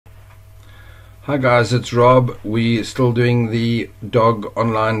Hi guys, it's Rob. We're still doing the dog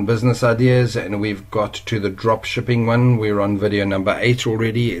online business ideas, and we've got to the drop shipping one. We're on video number 8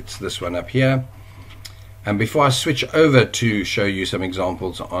 already. It's this one up here. And before I switch over to show you some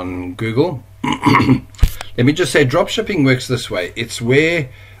examples on Google, let me just say drop shipping works this way. It's where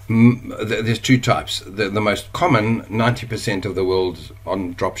there's two types. The most common, 90% of the world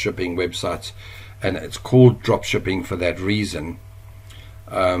on drop shipping websites, and it's called drop shipping for that reason.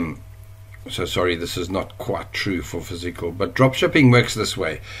 So sorry, this is not quite true for physical, but dropshipping works this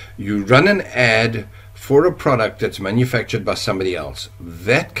way. You run an ad for a product that's manufactured by somebody else.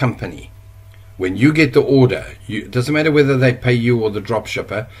 That company, when you get the order, it doesn't matter whether they pay you or the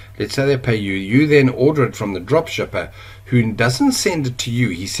dropshipper. Let's say they pay you. You then order it from the dropshipper, who doesn't send it to you.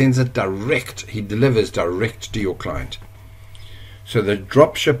 He sends it direct. He delivers direct to your client. So the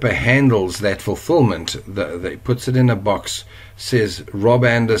dropshipper handles that fulfillment. They puts it in a box, says Rob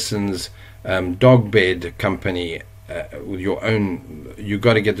Anderson's dog bed company, with your own. You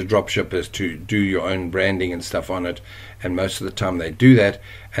got to get the dropshippers to do your own branding and stuff on it, and most of the time they do that,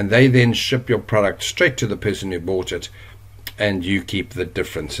 and they then ship your product straight to the person who bought it, and you keep the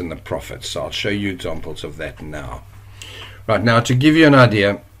difference in the profits. So I'll show you examples of that now. Right, now to give you an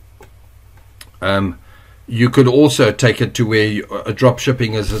idea, you could also take it to where a drop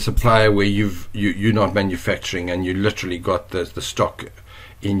shipping is a supplier where you're not manufacturing, and you literally got the stock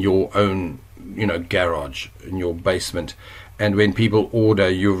in your own garage, in your basement, and when people order,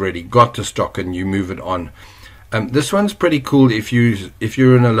 you've already got the stock and you move it on. This one's pretty cool if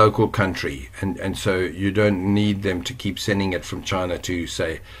you're in a local country, and so you don't need them to keep sending it from China to,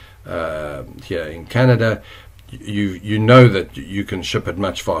 say, here in Canada. You know that you can ship it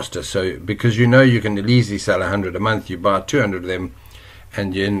much faster. So because you can easily sell 100 a month, you buy 200 of them,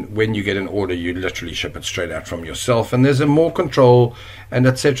 and then when you get an order, you literally ship it straight out from yourself, and there's a more control, and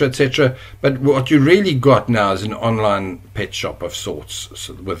etc., etc. But what you really got now is an online pet shop of sorts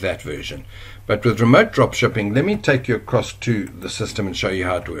with that version. But with remote drop shipping, let me take you across to the system and show you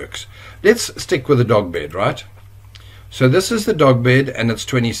how it works. Let's stick with the dog bed, right? So this is the dog bed, and it's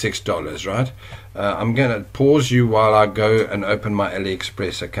 $26, right? I'm going to pause you while I go and open my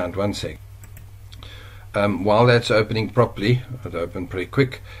AliExpress account. One sec. While that's opening properly, it'll open pretty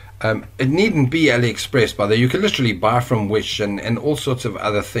quick. It needn't be AliExpress, by the way. You can literally buy from Wish and all sorts of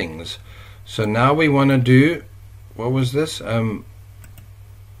other things. So now we want to do, what was this? What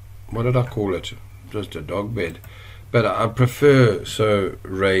did I call it? Just a dog bed. But I prefer, so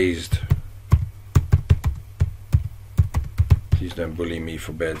raised. Please don't bully me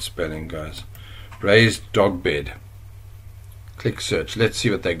for bad spelling, guys. Raised dog bed. Click search. Let's see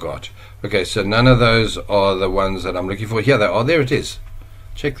what they got. Okay, so none of those are the ones that I'm looking for. Here they are. There it is.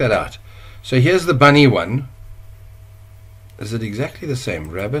 Check that out. So here's the bunny one. Is it exactly the same?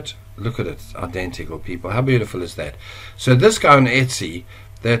 Rabbit? Look at it. It's identical, people. How beautiful is that? So this guy on Etsy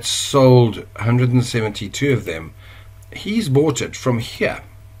that sold 172 of them, he's bought it from here.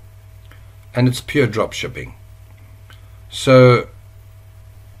 And it's pure drop shipping. So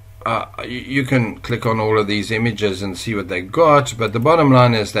you can click on all of these images and see what they got, but the bottom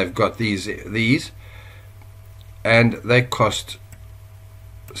line is they've got these, and they cost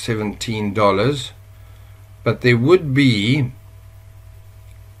 $17. But there would be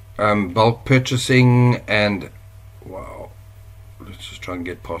bulk purchasing, and wow, let's just try and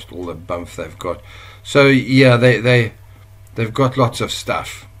get past all the bump they've got. So yeah, they've got lots of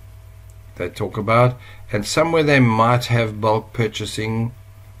stuff they talk about, and somewhere they might have bulk purchasing.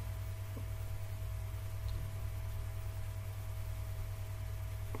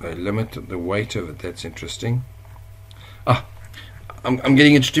 They limit the weight of it. That's interesting. I'm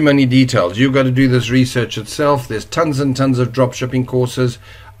getting into too many details. You've got to do this research itself. There's tons and tons of drop shipping courses.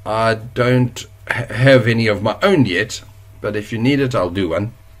 I don't have any of my own yet, but if you need it, I'll do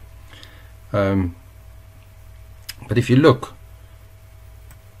one. But if you look,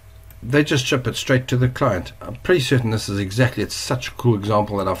 they just ship it straight to the client. I'm pretty certain this is exactly, it's such a cool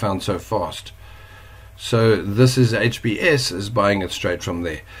example that I found so fast. So this is HBS is buying it straight from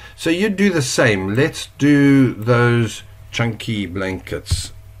there. So you do the same. Let's do those chunky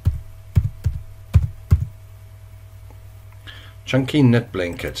blankets. Chunky knit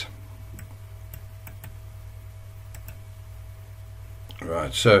blanket.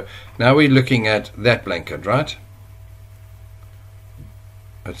 Right, so now we're looking at that blanket, right?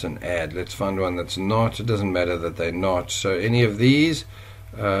 It's an ad. Let's find one that's not. It doesn't matter that they're not. So any of these,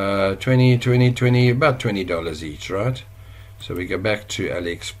 20, about $20 each, right? So we go back to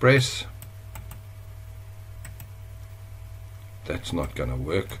AliExpress. That's not going to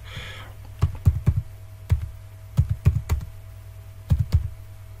work.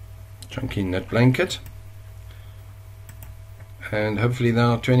 Chunky knit blanket, and hopefully they're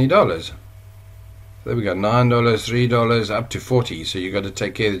not $20. There we go, $9, $3, up to $40. So you got to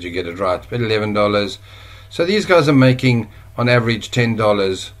take care that you get it right. But $11. So these guys are making on average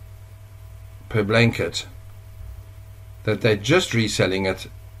 $10 per blanket that they're just reselling it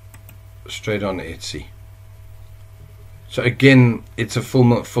straight on Etsy. So again, it's a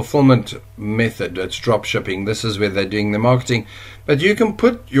fulfillment method. It's drop shipping. This is where they're doing the marketing. But you can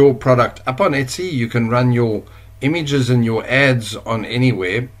put your product up on Etsy. You can run your images and your ads on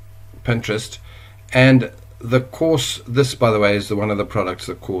anywhere, Pinterest. And the course, this by the way is one of the products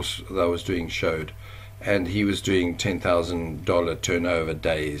the course that I was doing showed. And he was doing $10,000 turnover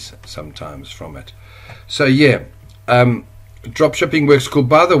days sometimes from it. So yeah, drop shipping works cool.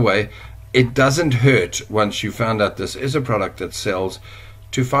 By the way, it doesn't hurt once you found out this is a product that sells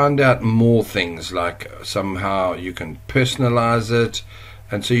to find out more things, like somehow you can personalize it,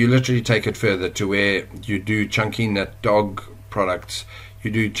 and so you literally take it further to where you do chunky knit dog products,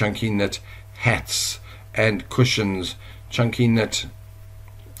 you do chunky knit hats and cushions, chunky knit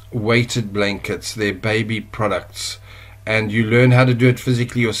weighted blankets, they're baby products, and you learn how to do it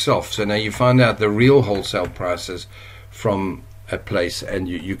physically yourself. So now you find out the real wholesale prices from a place, and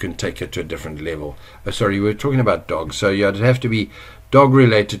you can take it to a different level. Sorry, we were talking about dogs, so yeah, it'd have to be dog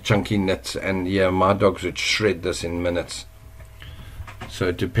related chunky knits, and yeah, my dogs would shred this in minutes. So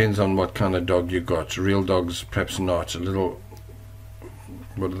it depends on what kind of dog you got. Real dogs perhaps not. A little,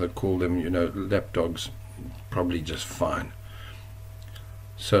 what do they call them, you know, lap dogs, probably just fine.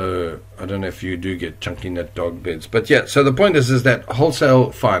 So I don't know if you do get chunky knit dog beds, but yeah, so the point is that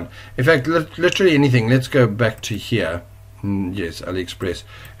wholesale, fine. In fact, literally anything. Let's go back to here. Yes, AliExpress,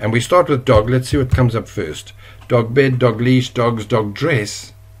 and we start with dog. Let's see what comes up first. Dog bed, dog leash, dogs, dog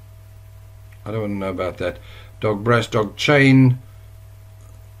dress. I don't want to know about that. Dog brush, dog chain.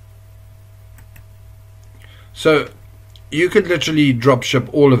 So you could literally drop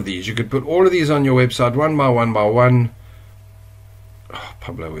ship all of these. You could put all of these on your website one by one by one. Oh,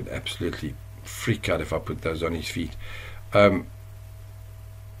 Pablo would absolutely freak out if I put those on his feet. And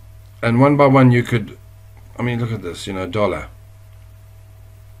one by one you could, I mean, look at this, you know, dollar,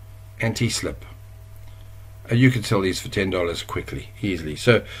 anti-slip. You could sell these for $10 quickly, easily.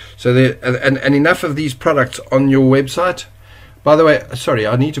 So there, and enough of these products on your website. By the way, sorry,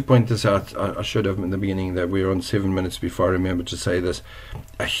 I need to point this out. I should have in the beginning that we're on 7 minutes before I remember to say this.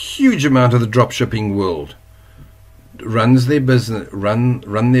 A huge amount of the drop shipping world runs their business,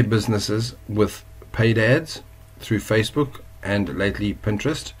 run their businesses with paid ads through Facebook and lately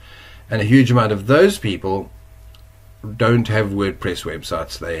Pinterest. And a huge amount of those people don't have WordPress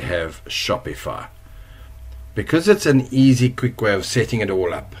websites, they have Shopify. Because it's an easy, quick way of setting it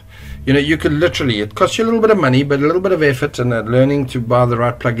all up. You know, you could literally, it costs you a little bit of money, but a little bit of effort and learning to buy the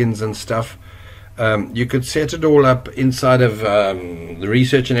right plugins and stuff. You could set it all up inside of the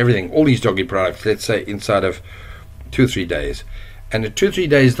research and everything, all these doggy products, let's say inside of 2 or 3 days. And in 2 or 3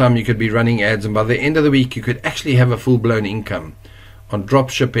 days' time, you could be running ads, and by the end of the week, you could actually have a full-blown income on drop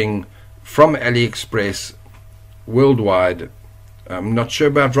shipping from AliExpress worldwide. I'm not sure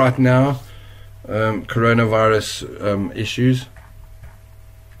about right now, coronavirus issues,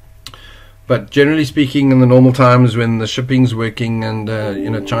 but generally speaking, in the normal times when the shipping's working, and you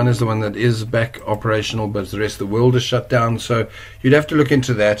know, China's the one that is back operational, but the rest of the world is shut down, so you'd have to look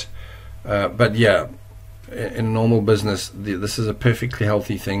into that. But yeah, in normal business, this is a perfectly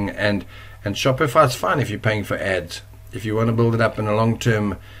healthy thing, and Shopify's fine if you're paying for ads. If you want to build it up in a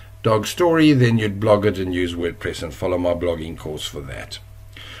long-term dog story, then you'd blog it and use WordPress and follow my blogging course for that.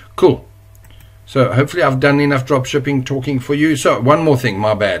 Cool. So hopefully I've done enough drop shipping talking for you. So one more thing,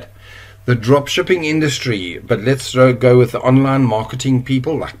 my bad. The drop shipping industry, but let's go with the online marketing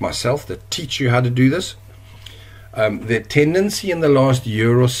people like myself that teach you how to do this. The tendency in the last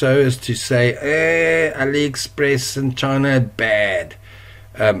year or so is to say, AliExpress and China are bad.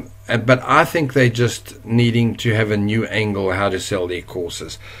 But I think they're just needing to have a new angle how to sell their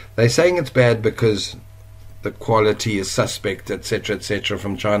courses. They're saying it's bad because the quality is suspect, etc.,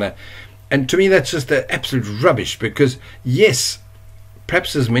 from China. And to me, that's just the absolute rubbish, because yes,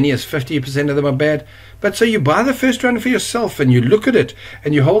 perhaps as many as 50% of them are bad, but so you buy the first one for yourself and you look at it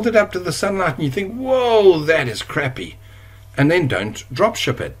and you hold it up to the sunlight and you think, whoa, that is crappy, and then don't drop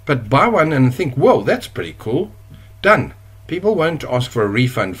ship it, but buy one and think, whoa, that's pretty cool. Done. People won't ask for a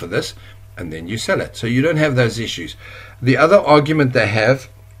refund for this, and then you sell it, so you don't have those issues. The other argument they have,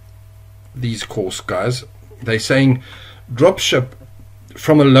 these course guys, they're saying drop ship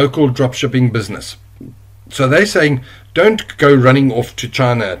from a local drop shipping business. So they're saying don't go running off to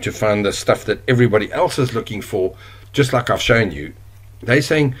China to find the stuff that everybody else is looking for, just like I've shown you. They're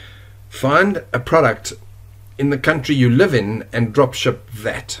saying find a product in the country you live in and drop ship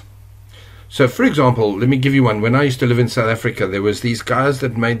that. So, for example, let me give you one. When I used to live in South Africa, there was these guys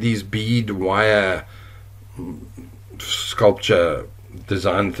that made these bead wire sculpture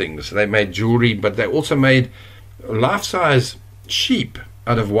design things. They made jewelry, but they also made life-size sheep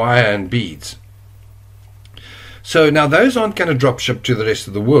out of wire and beads. So now those aren't going to drop ship to the rest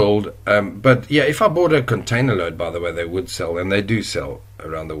of the world, but yeah, if I bought a container load, by the way, they would sell, and they do sell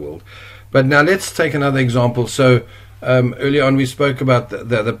around the world. But now let's take another example. So earlier on we spoke about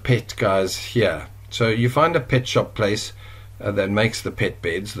the pet guys here. So you find a pet shop place that makes the pet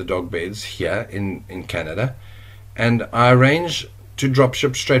beds, the dog beds here in Canada, and I arrange to drop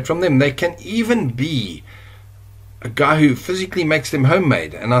ship straight from them. They can even be a guy who physically makes them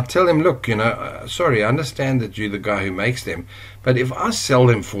homemade, and I tell him, look, sorry, I understand that you're the guy who makes them, but if I sell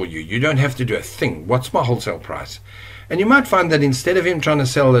them for you, you don't have to do a thing. What's my wholesale price? And you might find that instead of him trying to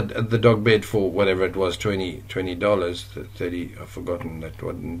sell the dog bed for whatever it was, $20, 30, I've forgotten that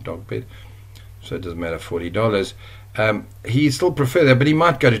wasn't dog bed, so it doesn't matter, $40, he still prefer that, but he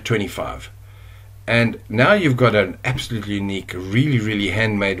might go to 25. And now you've got an absolutely unique, really, really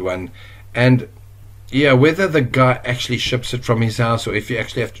handmade one. And yeah, whether the guy actually ships it from his house, or if you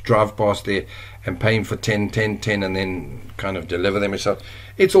actually have to drive past there and pay him for 10, and then kind of deliver them yourself,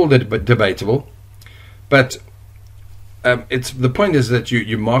 it's all debatable. But it's the point is that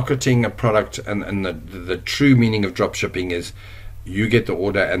you're marketing a product, and the true meaning of drop shipping is you get the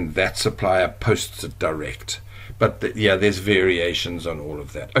order and that supplier posts it direct. But yeah, there's variations on all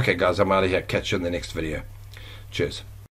of that. Okay, guys, I'm out of here. Catch you in the next video. Cheers.